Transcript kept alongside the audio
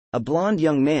A blonde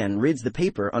young man reads the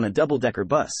paper on a double-decker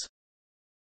bus.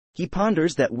 He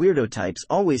ponders that weirdo types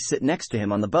always sit next to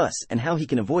him on the bus and how he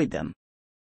can avoid them.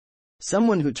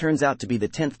 Someone who turns out to be the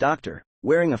 10th Doctor,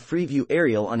 wearing a Freeview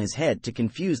aerial on his head to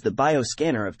confuse the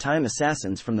bioscanner of time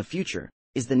assassins from the future,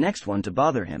 is the next one to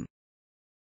bother him.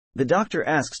 The Doctor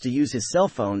asks to use his cell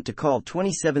phone to call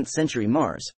 27th Century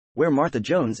Mars, where Martha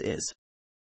Jones is.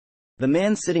 The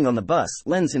man sitting on the bus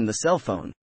lends him the cell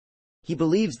phone. He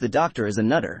believes the Doctor is a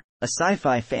nutter, a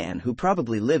sci-fi fan who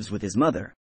probably lives with his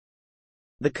mother.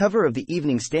 The cover of the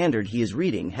Evening Standard he is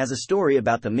reading has a story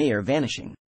about the mayor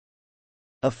vanishing.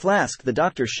 A flask the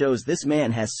Doctor shows this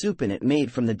man has soup in it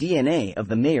made from the DNA of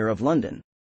the mayor of London.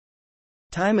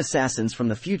 Time assassins from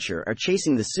the future are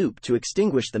chasing the soup to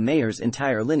extinguish the mayor's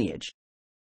entire lineage.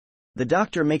 The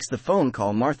Doctor makes the phone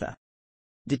call Martha.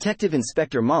 Detective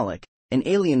Inspector Malik, an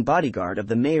alien bodyguard of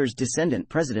the mayor's descendant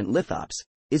President Lithops,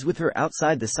 is with her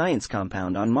outside the science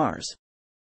compound on Mars.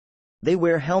 They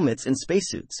wear helmets and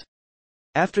spacesuits.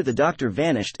 After the Doctor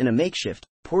vanished in a makeshift,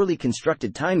 poorly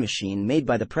constructed time machine made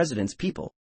by the President's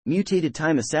people, mutated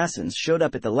time assassins showed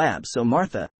up at the lab, so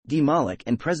Martha, D. Malik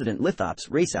and President Lithops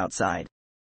race outside.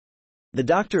 The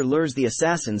Doctor lures the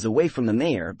assassins away from the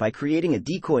mayor by creating a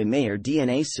decoy mayor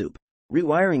DNA soup,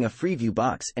 rewiring a Freeview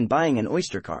box and buying an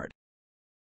Oyster card.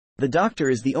 The Doctor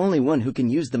is the only one who can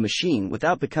use the machine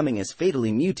without becoming as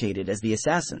fatally mutated as the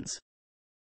assassins.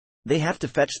 They have to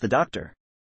fetch the Doctor.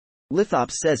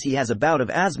 Lithops says he has a bout of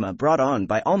asthma brought on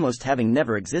by almost having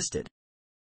never existed.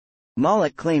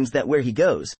 Malik claims that where he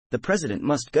goes, the President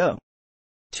must go.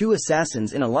 2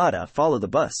 assassins in a Lada follow the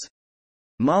bus.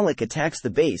 Malik attacks the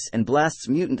base and blasts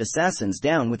mutant assassins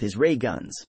down with his ray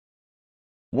guns.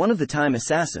 One of the time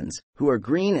assassins, who are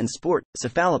green and sport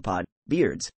cephalopod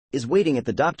beards, is waiting at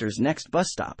the Doctor's next bus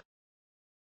stop.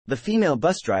 The female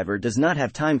bus driver does not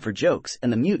have time for jokes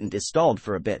and the mutant is stalled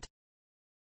for a bit.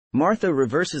 Martha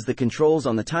reverses the controls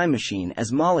on the time machine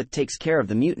as Malik takes care of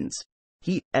the mutants.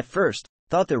 He, at first,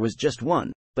 thought there was just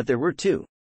one, but there were 2.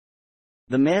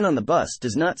 The man on the bus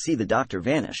does not see the Doctor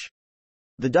vanish.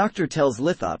 The Doctor tells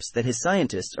Lithops that his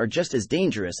scientists are just as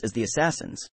dangerous as the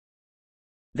assassins.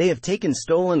 They have taken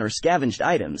stolen or scavenged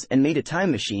items and made a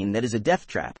time machine that is a death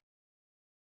trap.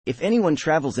 If anyone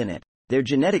travels in it, their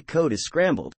genetic code is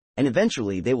scrambled, and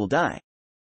eventually they will die.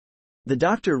 The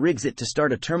Doctor rigs it to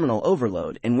start a terminal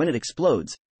overload, and when it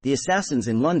explodes, the assassins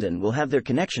in London will have their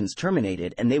connections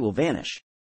terminated and they will vanish.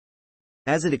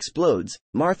 As it explodes,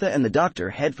 Martha and the Doctor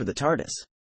head for the TARDIS.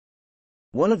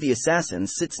 One of the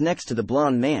assassins sits next to the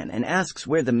blonde man and asks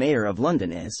where the mayor of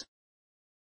London is.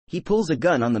 He pulls a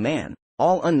gun on the man,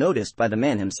 all unnoticed by the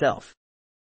man himself.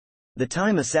 The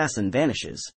time assassin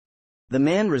vanishes. The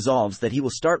man resolves that he will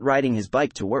start riding his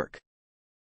bike to work.